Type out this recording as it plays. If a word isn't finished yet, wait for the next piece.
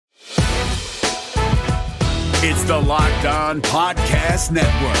It's the Locked On Podcast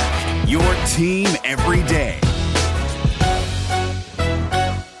Network, your team every day.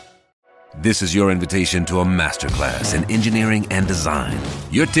 This is your invitation to a masterclass in engineering and design.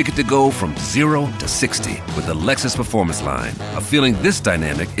 Your ticket to go from 0 to 60 with the Lexus Performance Line. A feeling this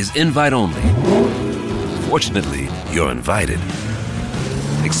dynamic is invite only. Fortunately, you're invited.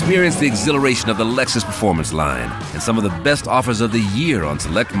 Experience the exhilaration of the Lexus Performance Line and some of the best offers of the year on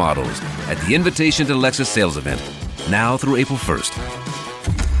select models at the Invitation to Lexus sales event, now through April 1st.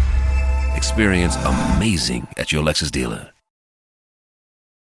 Experience amazing at your Lexus dealer.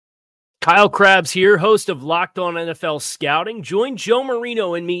 Kyle Krabs here, host of Locked On NFL Scouting. Join Joe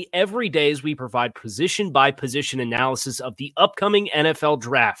Marino and me every day as we provide position-by-position analysis of the upcoming NFL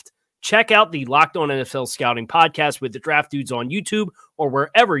Draft. Check out the Locked On NFL Scouting podcast with the Draft Dudes on YouTube or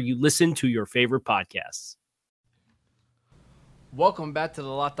wherever you listen to your favorite podcasts. Welcome back to the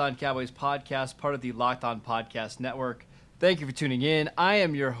Locked On Cowboys podcast, part of the Locked On Podcast Network. Thank you for tuning in. I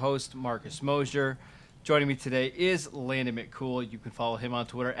am your host, Marcus Mosher. Joining me today is Landon McCool. You can follow him on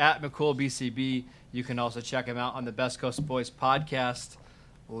Twitter at McCoolBCB. You can also check him out on the Best Coast Boys podcast.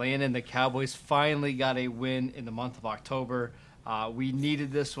 Landon, the Cowboys finally got a win in the month of October. We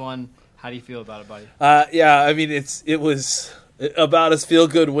needed this one. How do you feel about it, buddy? Yeah, I mean, it was about as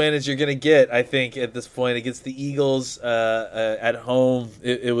feel-good win as you're going to get, I think, at this point against the Eagles at home.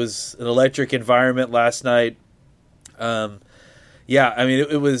 It was an electric environment last night. Yeah, I mean,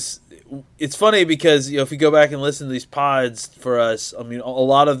 it was. It's funny because if you go back and listen to these pods for us, I mean, a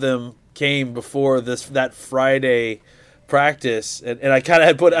lot of them came before that Friday practice, and I kind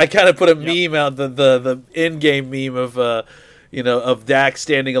of put a meme out, the in-game meme of of Dak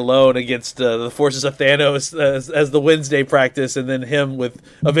standing alone against the forces of Thanos as the Wednesday practice, and then him with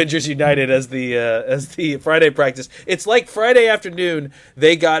Avengers United as the Friday practice. It's like Friday afternoon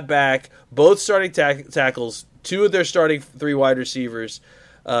they got back both starting tackles, two of their starting three wide receivers.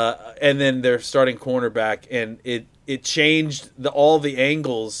 And then their starting cornerback, and it changed all the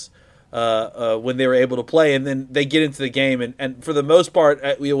angles when they were able to play, and then they get into the game, and for the most part,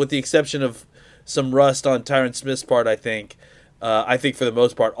 with the exception of some rust on Tyron Smith's part, I think for the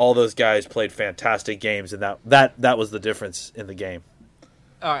most part all those guys played fantastic games, and that was the difference in the game.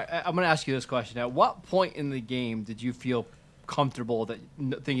 All right, I'm going to ask you this question. At what point in the game did you feel comfortable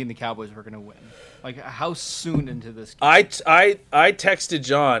thinking the Cowboys were going to win? Like, how soon into this game? I texted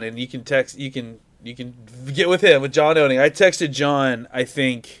John, and you can get with him, with John Owning. I texted John, I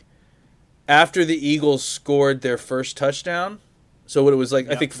think, after the Eagles scored their first touchdown. So what it was like,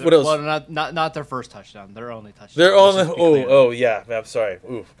 I think, what else? Well, not their first touchdown, their only touchdown. Yeah, I'm sorry.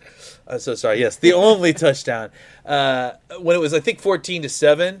 Ooh, I'm so sorry. Yes, the only touchdown. When it was, I think,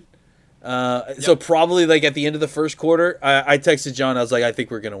 14-7. So probably like at the end of the first quarter, I texted John. I was like, I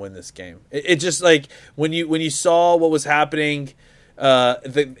think we're going to win this game. It just like when you saw what was happening,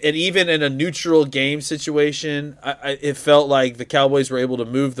 and even in a neutral game situation, it felt like the Cowboys were able to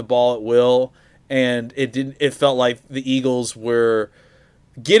move the ball at will, and it felt like the Eagles were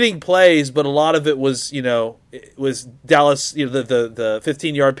getting plays, but a lot of it was it was Dallas. The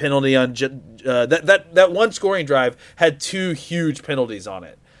 15-yard penalty on that one scoring drive had two huge penalties on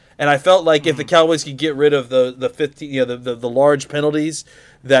it. And I felt like if the Cowboys could get rid of the 15, the large penalties,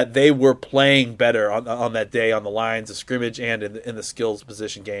 that they were playing better on that day on the lines of scrimmage and in the skills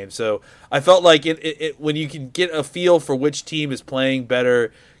position game. So I felt like when you can get a feel for which team is playing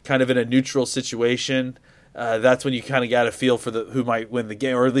better, kind of in a neutral situation, that's when you kind of got a feel for who might win the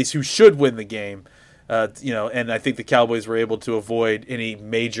game, or at least who should win the game. And I think the Cowboys were able to avoid any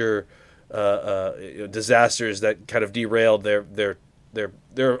major disasters that kind of derailed their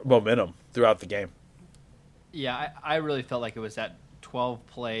momentum throughout the game. Yeah, I really felt like it was that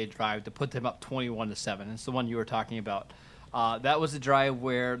 12-play drive to put them up 21-7. It's the one you were talking about. That was the drive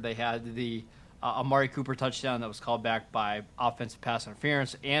where they had the Amari Cooper touchdown that was called back by offensive pass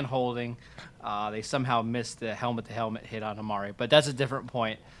interference and holding. They somehow missed the helmet-to-helmet hit on Amari, but that's a different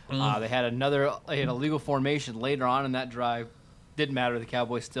point. They had a legal formation later on in that drive. Didn't matter. The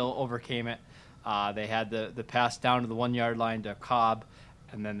Cowboys still overcame it. They had the pass down to the 1-yard line to Cobb,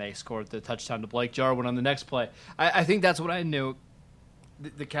 and then they scored the touchdown to Blake Jarwin on the next play. I think that's what I knew.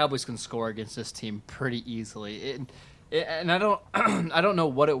 The Cowboys can score against this team pretty easily. And I don't know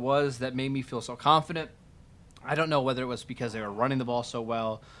what it was that made me feel so confident. I don't know whether it was because they were running the ball so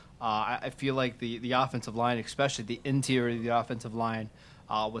well. I feel like the offensive line, especially the interior of the offensive line,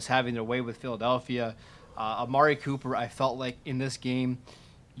 was having their way with Philadelphia. Amari Cooper, I felt like in this game,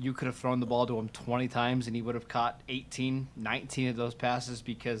 you could have thrown the ball to him 20 times and he would have caught 18, 19 of those passes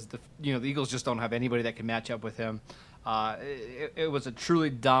because the Eagles just don't have anybody that can match up with him. It was a truly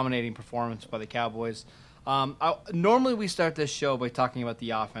dominating performance by the Cowboys. Normally we start this show by talking about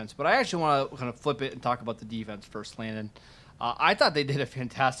the offense, but I actually want to kind of flip it and talk about the defense first, Landon. I thought they did a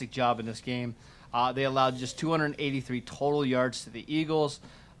fantastic job in this game. They allowed just 283 total yards to the Eagles.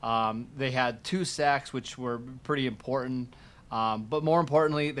 They had 2 sacks, which were pretty important. But more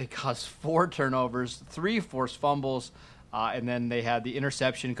importantly, they caused 4 turnovers, 3 forced fumbles, and then they had the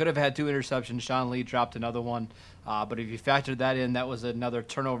interception. Could have had 2 interceptions. Sean Lee dropped another one. But if you factored that in, that was another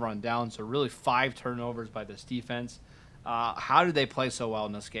turnover on down. So really 5 turnovers by this defense. How did they play so well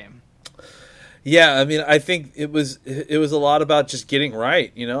in this game? Yeah, I mean, I think it was a lot about just getting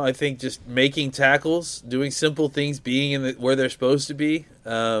right. I think just making tackles, doing simple things, being in where they're supposed to be.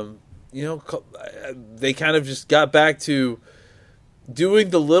 They kind of just got back to doing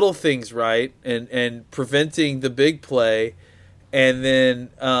the little things right and preventing the big play, and then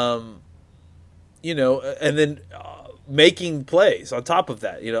making plays on top of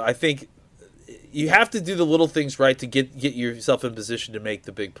that. I think you have to do the little things right to get yourself in position to make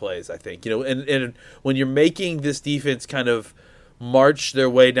the big plays, I think. And when you're making this defense kind of march their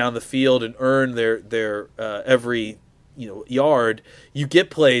way down the field and earn their every yard, you get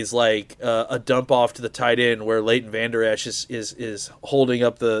plays like a dump off to the tight end where Leighton Vander Esch is holding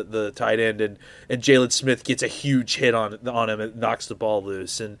up the tight end, and Jalen Smith gets a huge hit on him and knocks the ball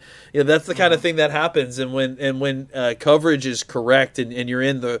loose. And that's the kind of thing that happens. And when coverage is correct and you're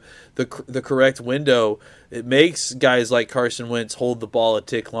in the correct window, it makes guys like Carson Wentz hold the ball a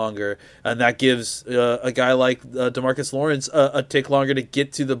tick longer, and that gives a guy like DeMarcus Lawrence a tick longer to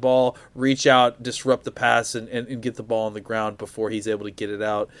get to the ball, reach out, disrupt the pass, and get the ball on the ground before he's able to get it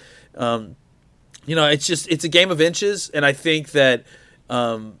out. It's a game of inches, and I think that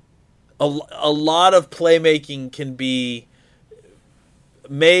a lot of playmaking can be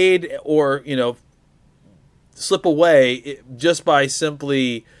made or slip away just by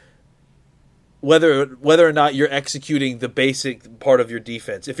simply whether or not you're executing the basic part of your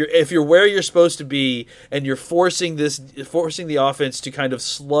defense. If you're where you're supposed to be and you're forcing the offense to kind of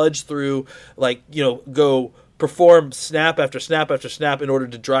sludge through, go perform snap after snap after snap in order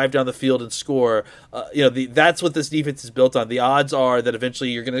to drive down the field and score. That's what this defense is built on. The odds are that eventually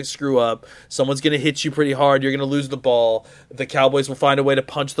you're going to screw up. Someone's going to hit you pretty hard. You're going to lose the ball. The Cowboys will find a way to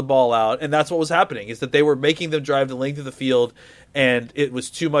punch the ball out. And that's what was happening, is that they were making them drive the length of the field, and it was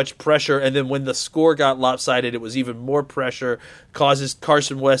too much pressure. And then when the score got lopsided, it was even more pressure, causes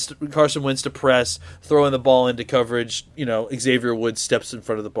Carson Wentz to press, throwing the ball into coverage. Xavier Woods steps in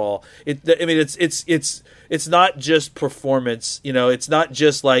front of the ball. It's not just performance. It's not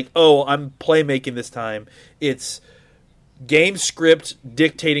just like, oh, I'm playmaking this time. It's game script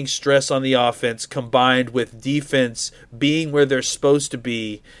dictating stress on the offense combined with defense being where they're supposed to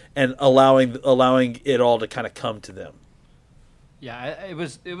be and allowing it all to kind of come to them. Yeah, it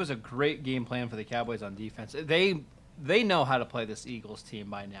was a great game plan for the Cowboys on defense. They know how to play this Eagles team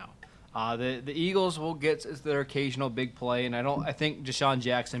by now. The Eagles will get their occasional big play, and I think Deshaun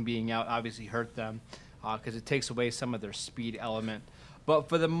Jackson being out obviously hurt them because it takes away some of their speed element. But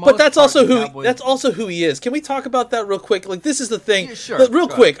for the most but that's part, also who he is. Can we talk about that real quick? Like, this is the thing. Yeah, sure. Real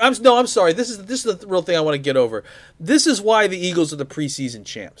quick. I'm sorry. This is the real thing I want to get over. This is why the Eagles are the preseason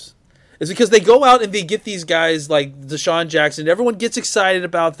champs. It's because they go out and they get these guys like Deshaun Jackson. Everyone gets excited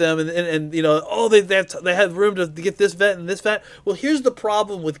about them, and they have room to get this vet and this vet. Well, here's the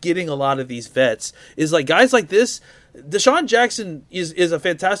problem with getting a lot of these vets is like guys like this. Deshaun Jackson is a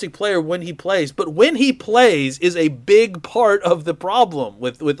fantastic player when he plays, but when he plays is a big part of the problem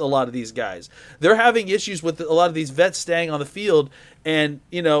with a lot of these guys. They're having issues with a lot of these vets staying on the field, and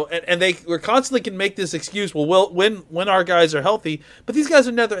they constantly can make this excuse. Well, when our guys are healthy, but these guys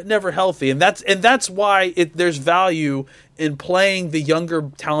are never healthy, and that's why there's value in playing the younger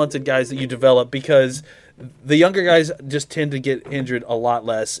talented guys that you develop, because the younger guys just tend to get injured a lot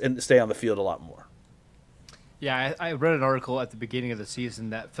less and stay on the field a lot more. Yeah, I read an article at the beginning of the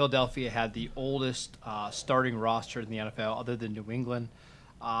season that Philadelphia had the oldest starting roster in the NFL other than New England.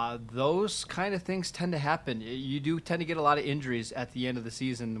 Those kind of things tend to happen. You do tend to get a lot of injuries at the end of the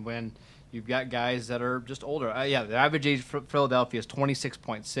season when you've got guys that are just older. The average age for Philadelphia is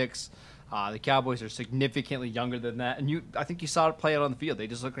 26.6. The Cowboys are significantly younger than that, and I think you saw it play out on the field. They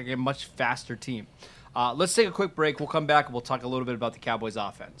just look like a much faster team. Let's take a quick break. We'll come back and we'll talk a little bit about the Cowboys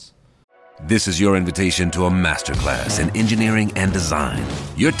offense. This is your invitation to a masterclass in engineering and design.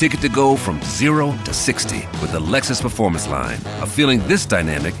 Your ticket to go from 0 to 60 with the Lexus Performance Line. A feeling this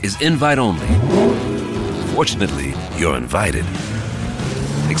dynamic is invite only. Fortunately, you're invited.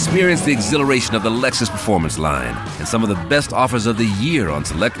 Experience the exhilaration of the Lexus Performance Line and some of the best offers of the year on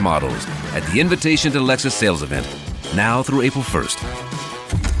select models at the Invitation to Lexus sales event, now through April 1st.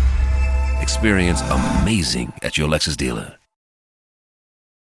 experience amazing at your Lexus dealer.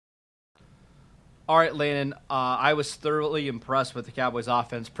 All right, Landon, I was thoroughly impressed with the Cowboys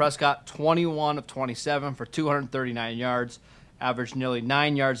offense. Prescott, 21 of 27 for 239 yards, averaged nearly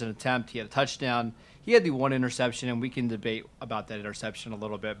 9 yards an attempt. He had a touchdown. He had the one interception, and we can debate about that interception a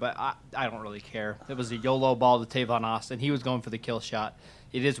little bit, but I don't really care. It was a YOLO ball to Tavon Austin. He was going for the kill shot.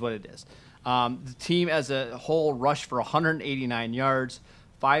 It is what it is. The team as a whole rushed for 189 yards,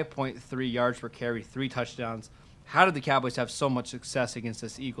 5.3 yards per carry, 3 touchdowns. How did the Cowboys have so much success against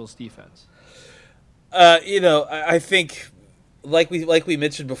this Eagles defense? I think, like we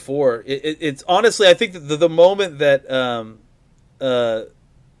mentioned before, it's honestly, I think that the moment that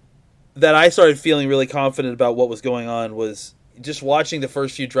that I started feeling really confident about what was going on was just watching the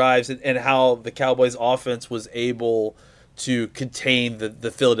first few drives and how the Cowboys offense was able to contain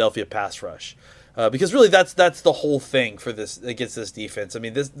the Philadelphia pass rush. Because really that's the whole thing for this against this defense. I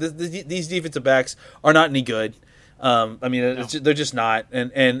mean, these defensive backs are not any good. They're just not,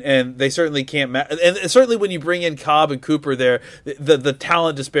 and they certainly can't. And certainly, when you bring in Cobb and Cooper, there, the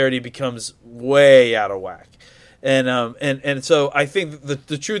talent disparity becomes way out of whack. And so I think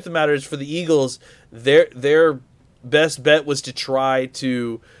the truth of the matter is, for the Eagles, their best bet was to try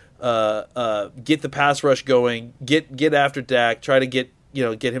to get the pass rush going, get after Dak, try to get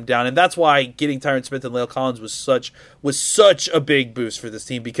him down, and that's why getting Tyron Smith and La'el Collins was such a big boost for this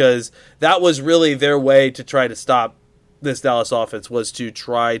team, because that was really their way to try to stop this Dallas offense, was to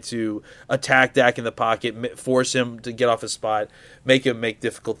try to attack Dak in the pocket, force him to get off his spot, make him make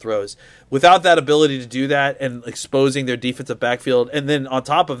difficult throws. Without that ability to do that and exposing their defensive backfield, and then on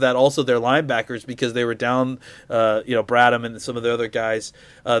top of that also their linebackers, because they were down Bradham and some of the other guys,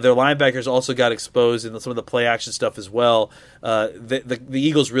 their linebackers also got exposed in some of the play action stuff as well. The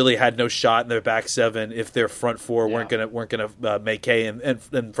Eagles really had no shot in their back seven if their front four weren't gonna make hay,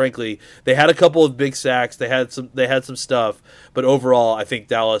 and frankly they had a couple of big sacks, they had some stuff, but overall I think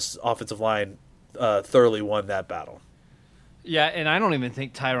Dallas offensive line thoroughly won that battle. Yeah, and I don't even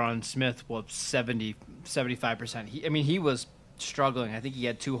think Tyron Smith was 75%. He was struggling. I think he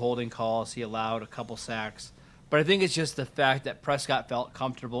had 2 holding calls. He allowed a couple sacks. But I think it's just the fact that Prescott felt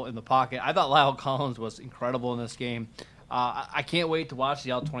comfortable in the pocket. I thought La'el Collins was incredible in this game. I can't wait to watch the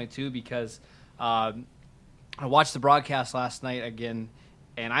L-22 because I watched the broadcast last night again,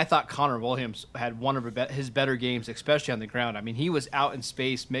 and I thought Connor Williams had one of his better games, especially on the ground. I mean, he was out in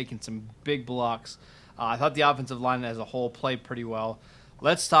space making some big blocks. I thought the offensive line as a whole played pretty well.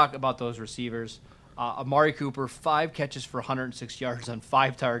 Let's talk about those receivers. Amari Cooper, 5 catches for 106 yards on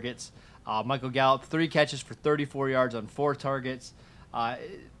 5 targets. Michael Gallup, 3 catches for 34 yards on 4 targets.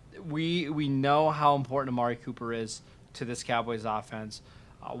 We know how important Amari Cooper is to this Cowboys offense.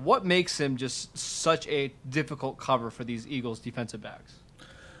 What makes him just such a difficult cover for these Eagles defensive backs?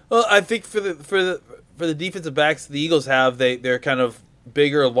 Well, I think for the defensive backs the Eagles have, they're kind of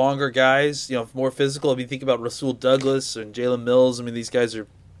bigger, longer guys, more physical. I mean, think about Rasul Douglas and Jalen Mills. I mean, these guys are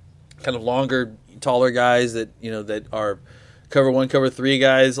kind of longer, taller guys that that are cover 1, cover 3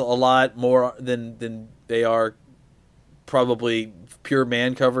 guys a lot more than they are probably pure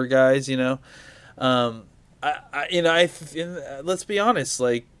man cover guys. Let's be honest,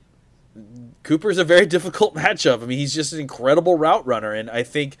 like, Cooper's a very difficult matchup. I mean, he's just an incredible route runner, and I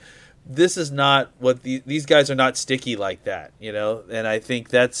think this is not what these guys are not sticky like that, and I think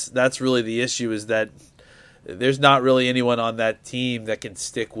that's really the issue, is that there's not really anyone on that team that can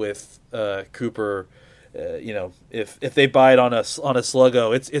stick with Cooper. If they bite on a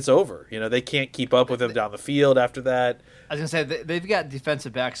sluggo, it's over. They can't keep up with him down the field after that. I was gonna say they've got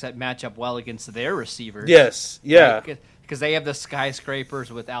defensive backs that match up well against their receivers. Yes, yeah, because they have the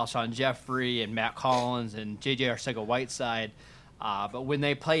skyscrapers with Alshon Jeffrey and Matt Collins and J.J. Arcega-Whiteside. But when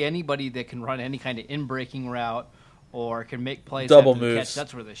they play anybody that can run any kind of in-breaking route or can make plays double after the moves, catch,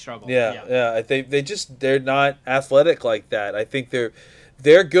 that's where they struggle. Yeah. They're not athletic like that. I think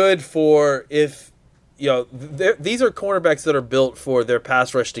they're good for if these are cornerbacks that are built for their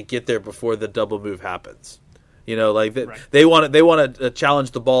pass rush to get there before the double move happens. They want to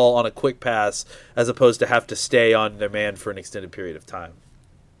challenge the ball on a quick pass as opposed to have to stay on their man for an extended period of time.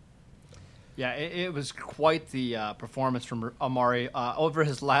 Yeah, it was quite the performance from Amari. Over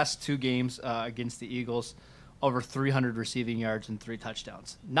his last 2 games against the Eagles, over 300 receiving yards and 3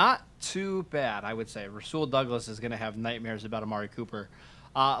 touchdowns. Not too bad, I would say. Rasul Douglas is going to have nightmares about Amari Cooper.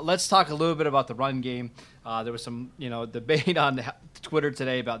 Let's talk a little bit about the run game. There was some debate on Twitter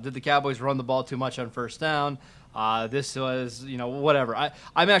today about, did the Cowboys run the ball too much on first down? This was, whatever.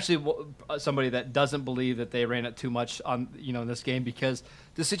 I'm actually somebody that doesn't believe that they ran it too much on, in this game, because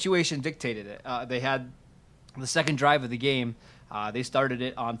the situation dictated it. They had the second drive of the game. They started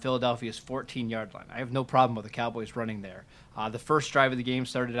it on Philadelphia's 14-yard line. I have no problem with the Cowboys running there. The first drive of the game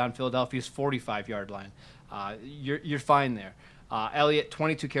started on Philadelphia's 45-yard line. You're fine there. Elliott,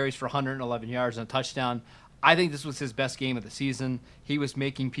 22 carries for 111 yards and a touchdown. I think this was his best game of the season. He was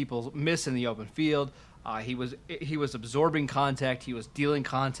making people miss in the open field. He was absorbing contact. He was dealing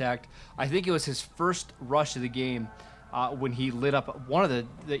contact. I think it was his first rush of the game when he lit up one of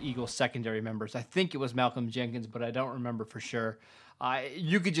the Eagles' secondary members. I think it was Malcolm Jenkins, but I don't remember for sure.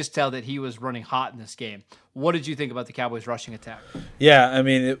 You could just tell that he was running hot in this game. What did you think about the Cowboys' rushing attack? Yeah, I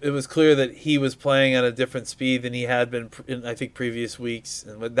mean, it was clear that he was playing at a different speed than he had been in, I think, previous weeks,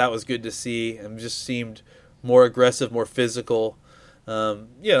 and that was good to see. And just seemed more aggressive, more physical. That's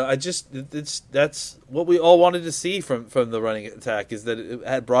what we all wanted to see from the running attack, is that it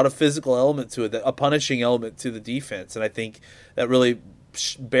had brought a physical element to it, a punishing element to the defense, and I think that really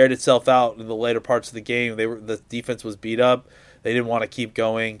bared itself out in the later parts of the game. The defense was beat up. They didn't want to keep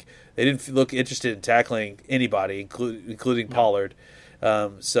going. They didn't look interested in tackling anybody, including Pollard.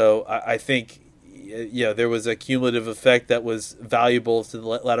 So I think there was a cumulative effect that was valuable to the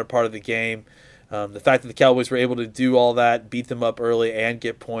latter part of the game. The fact that the Cowboys were able to do all that, beat them up early, and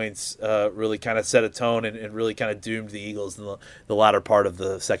get points really kind of set a tone and really kind of doomed the Eagles in the latter part of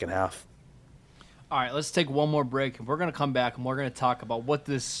the second half. All right, let's take one more break, and we're going to come back, and we're going to talk about what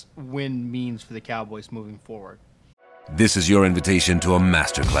this win means for the Cowboys moving forward. This is your invitation to a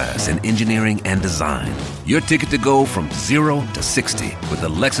masterclass in engineering and design. Your ticket to go from 0 to 60 with the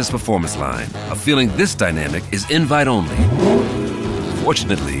Lexus Performance Line. A feeling this dynamic is invite only.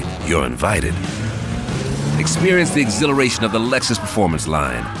 Fortunately, you're invited. Experience the exhilaration of the Lexus Performance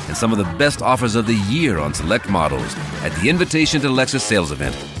Line and some of the best offers of the year on select models at the Invitation to Lexus sales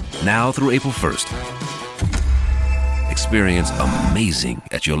event, now through April 1st. Experience amazing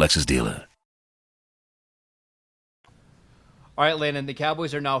at your Lexus dealer. All right, Landon, the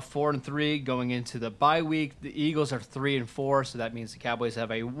Cowboys are now 4-3 going into the bye week. The Eagles are 3-4, so that means the Cowboys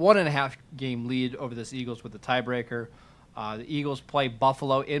have a 1.5 game lead over this Eagles with the tiebreaker. The Eagles play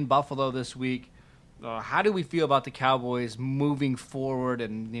Buffalo in Buffalo this week. How do we feel about the Cowboys moving forward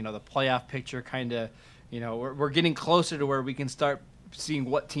and, the playoff picture kind of, we're getting closer to where we can start seeing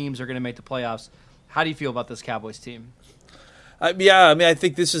what teams are going to make the playoffs. How do you feel about this Cowboys team? I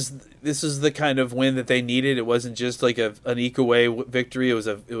think this is the kind of win that they needed. It wasn't just like an eke-away victory. It was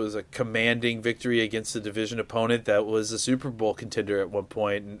a commanding victory against a division opponent that was a Super Bowl contender at one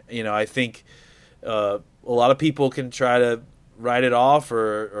point. And I think a lot of people can try to write it off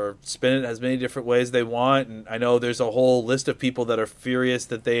or spin it as many different ways they want. And I know there's a whole list of people that are furious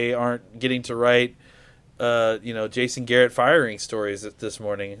that they aren't getting to write Jason Garrett firing stories this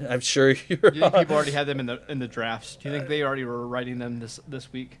morning. I'm sure you're. Do you think people already had them in the drafts? Do you think they already were writing them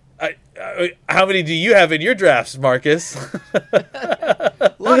this week? How many do you have in your drafts, Marcus?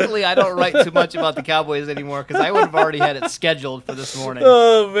 Luckily, I don't write too much about the Cowboys anymore because I would have already had it scheduled for this morning.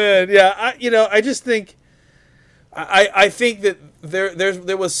 Oh man, yeah. I just think. I think that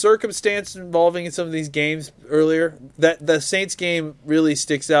there was circumstance involving in some of these games earlier. That the Saints game really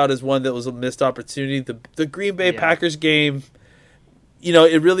sticks out as one that was a missed opportunity. The Green Bay Packers game,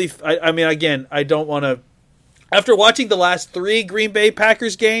 it really. Again, I don't want to. After watching the last 3 Green Bay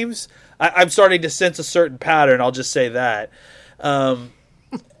Packers games, I'm starting to sense a certain pattern. I'll just say that.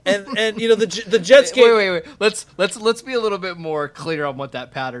 And the Jets game. Wait. Let's be a little bit more clear on what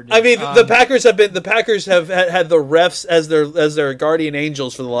that pattern is. I mean, the Packers have had the refs as their guardian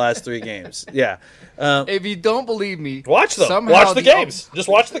angels for the last 3 games. Yeah. If you don't believe me, watch them. Watch the games. Just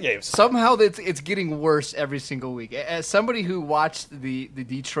watch the games. Somehow it's getting worse every single week. As somebody who watched the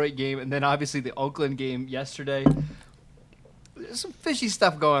Detroit game and then obviously the Oakland game yesterday, there's some fishy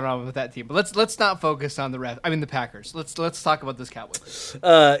stuff going on with that team. But let's not focus on the Packers. Let's talk about this Cowboys.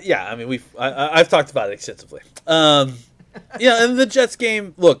 I've talked about it extensively. And the Jets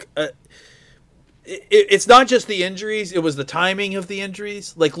game. Look, it's not just the injuries; it was the timing of the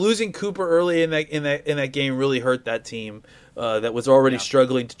injuries. Like losing Cooper early in that game really hurt that team that was already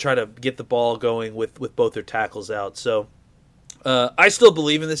struggling to try to get the ball going with both their tackles out. So I still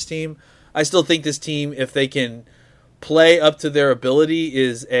believe in this team. I still think this team, if they can play up to their ability,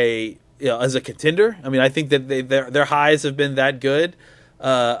 is as a contender. I mean, I think that their highs have been that good.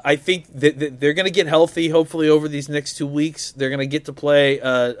 I think that they're going to get healthy, hopefully, over these next 2 weeks. They're going to get to play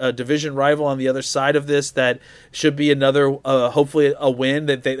a division rival on the other side of this that should be another, hopefully, a win,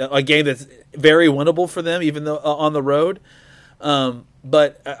 a game that's very winnable for them, even though on the road.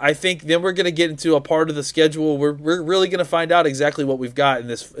 But I think then we're going to get into a part of the schedule where we're really going to find out exactly what we've got in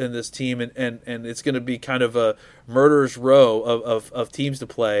this team, and it's going to be kind of a murderer's row of teams to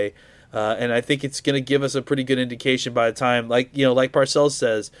play. And I think it's going to give us a pretty good indication by the time, like Parcells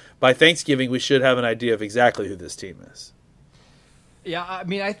says, by Thanksgiving we should have an idea of exactly who this team is. Yeah, I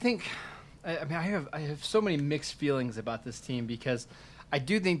have so many mixed feelings about this team because I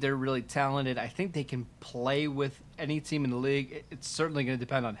do think they're really talented. I think they can play with any team in the league. It's certainly going to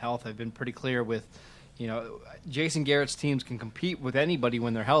depend on health. I've been pretty clear with, Jason Garrett's teams can compete with anybody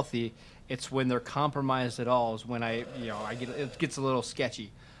when they're healthy. It's when they're compromised at all is when it gets a little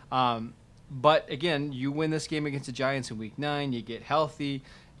sketchy. But again, you win this game against the Giants in Week 9. You get healthy.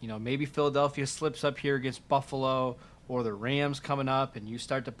 Maybe Philadelphia slips up here against Buffalo or the Rams coming up, and you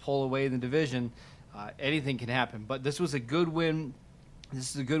start to pull away in the division. Anything can happen. But this was a good win.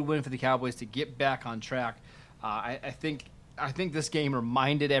 This is a good win for the Cowboys to get back on track. I think this game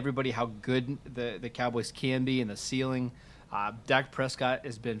reminded everybody how good the Cowboys can be and the ceiling. Dak Prescott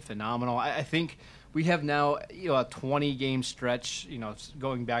has been phenomenal. I think we have now a 20-game stretch,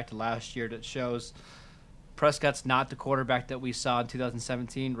 going back to last year that shows Prescott's not the quarterback that we saw in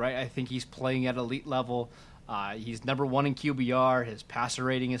 2017, right? I think he's playing at elite level. He's number 1 in QBR. His passer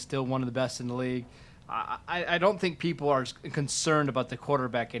rating is still one of the best in the league. I don't think people are concerned about the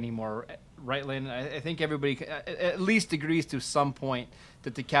quarterback anymore, right, Landon? I think everybody at least agrees to some point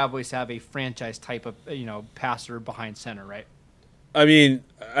that the Cowboys have a franchise type of passer behind center, right? I mean,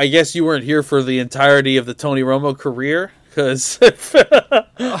 I guess you weren't here for the entirety of the Tony Romo career, because I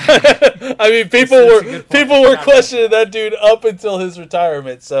mean, people were questioning that dude up until his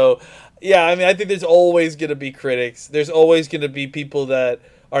retirement. So, yeah, I mean, I think there's always going to be critics. There's always going to be people that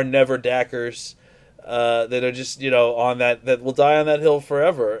are never Dackers. That are just on that will die on that hill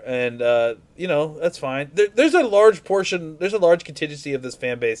forever, and that's fine. There's a large contingency of this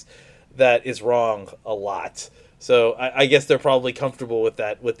fan base that is wrong a lot. So I guess they're probably comfortable with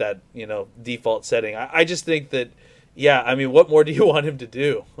that default setting. I just think that I mean, what more do you want him to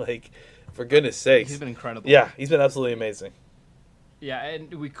do? Like, for goodness sakes, he's been incredible. Yeah, he's been absolutely amazing. Yeah,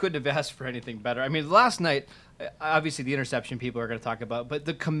 and we couldn't have asked for anything better. I mean, last night, obviously the interception people are going to talk about, but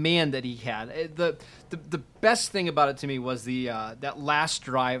the command that he had, the best thing about it to me was the that last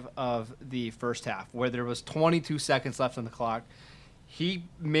drive of the first half where there was 22 seconds left on the clock. He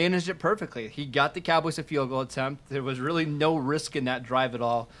managed it perfectly. He got the Cowboys a field goal attempt. There was really no risk in that drive at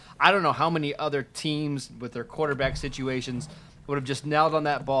all. I don't know how many other teams with their quarterback situations would have just nailed on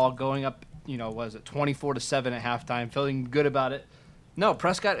that ball going up, 24-7 at halftime, feeling good about it. No,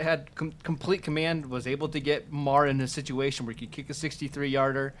 Prescott had complete command, was able to get Marr in a situation where he could kick a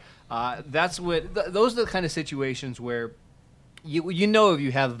 63-yarder. Those are the kind of situations where you know if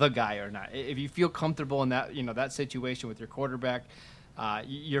you have the guy or not. If you feel comfortable in that that situation with your quarterback,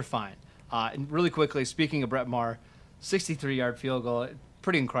 you're fine. And really quickly, speaking of Brett Marr, 63-yard field goal,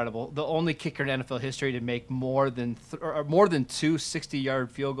 pretty incredible. The only kicker in NFL history to make more than two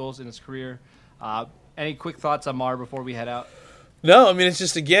 60-yard field goals in his career. Any quick thoughts on Marr before we head out? No, I mean, it's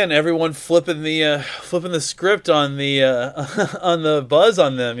just, again, everyone flipping the script on the on the buzz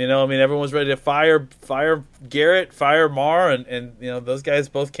on them. I mean, everyone's ready to fire Garrett, fire Marr, and those guys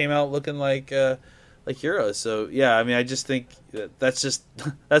both came out looking like heroes. So yeah, I mean, I just think that's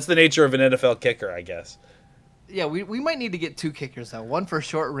the nature of an NFL kicker, I guess. Yeah, we might need to get 2 kickers though, one for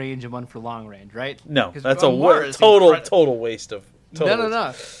short range and one for long range, right? No, that's a total waste of.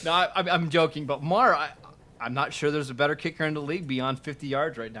 No. I'm joking, but Marr. I'm not sure there's a better kicker in the league beyond 50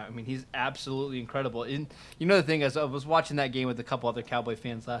 yards right now. I mean, he's absolutely incredible. And the thing is, I was watching that game with a couple other Cowboy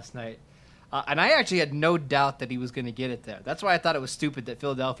fans last night, and I actually had no doubt that he was going to get it there. That's why I thought it was stupid that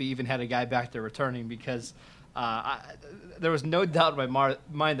Philadelphia even had a guy back there returning, because there was no doubt in my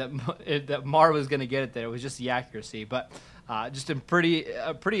mind that Marr was going to get it there. It was just the accuracy. But just a pretty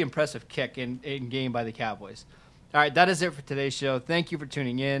impressive kick in game by the Cowboys. All right, that is it for today's show. Thank you for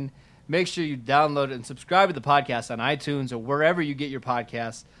tuning in. Make sure you download and subscribe to the podcast on iTunes or wherever you get your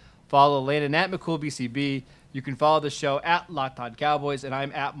podcasts. Follow Landon at McCoolBCB. You can follow the show at Locked On Cowboys, and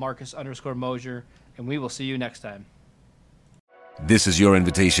I'm at Marcus_Mosier, and we will see you next time. This is your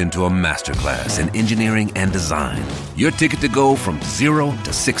invitation to a masterclass in engineering and design. Your ticket to go from 0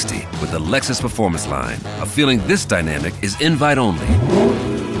 to 60 with the Lexus Performance Line. A feeling this dynamic is invite only.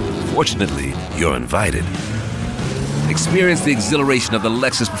 Fortunately, you're invited. Experience the exhilaration of the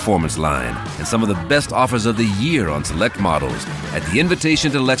Lexus Performance Line and some of the best offers of the year on select models at the Invitation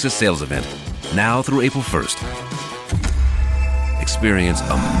to Lexus sales event, now through April 1st. Experience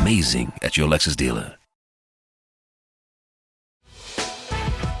amazing at your Lexus dealer.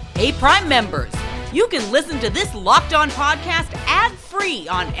 Hey, Prime members, you can listen to this Locked On podcast ad-free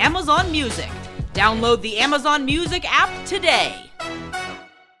on Amazon Music. Download the Amazon Music app today.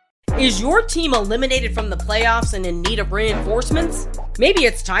 Is your team eliminated from the playoffs and in need of reinforcements? Maybe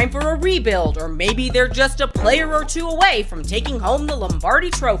it's time for a rebuild, or maybe they're just a player or two away from taking home the Lombardi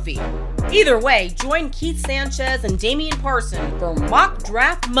Trophy. Either way, join Keith Sanchez and Damian Parson for Mock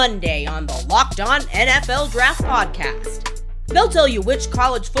Draft Monday on the Locked On NFL Draft Podcast. They'll tell you which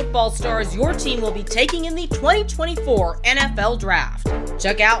college football stars your team will be taking in the 2024 NFL Draft.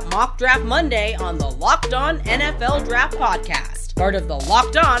 Check out Mock Draft Monday on the Locked On NFL Draft Podcast, part of the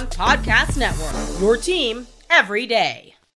Locked On Podcast Network, your team every day.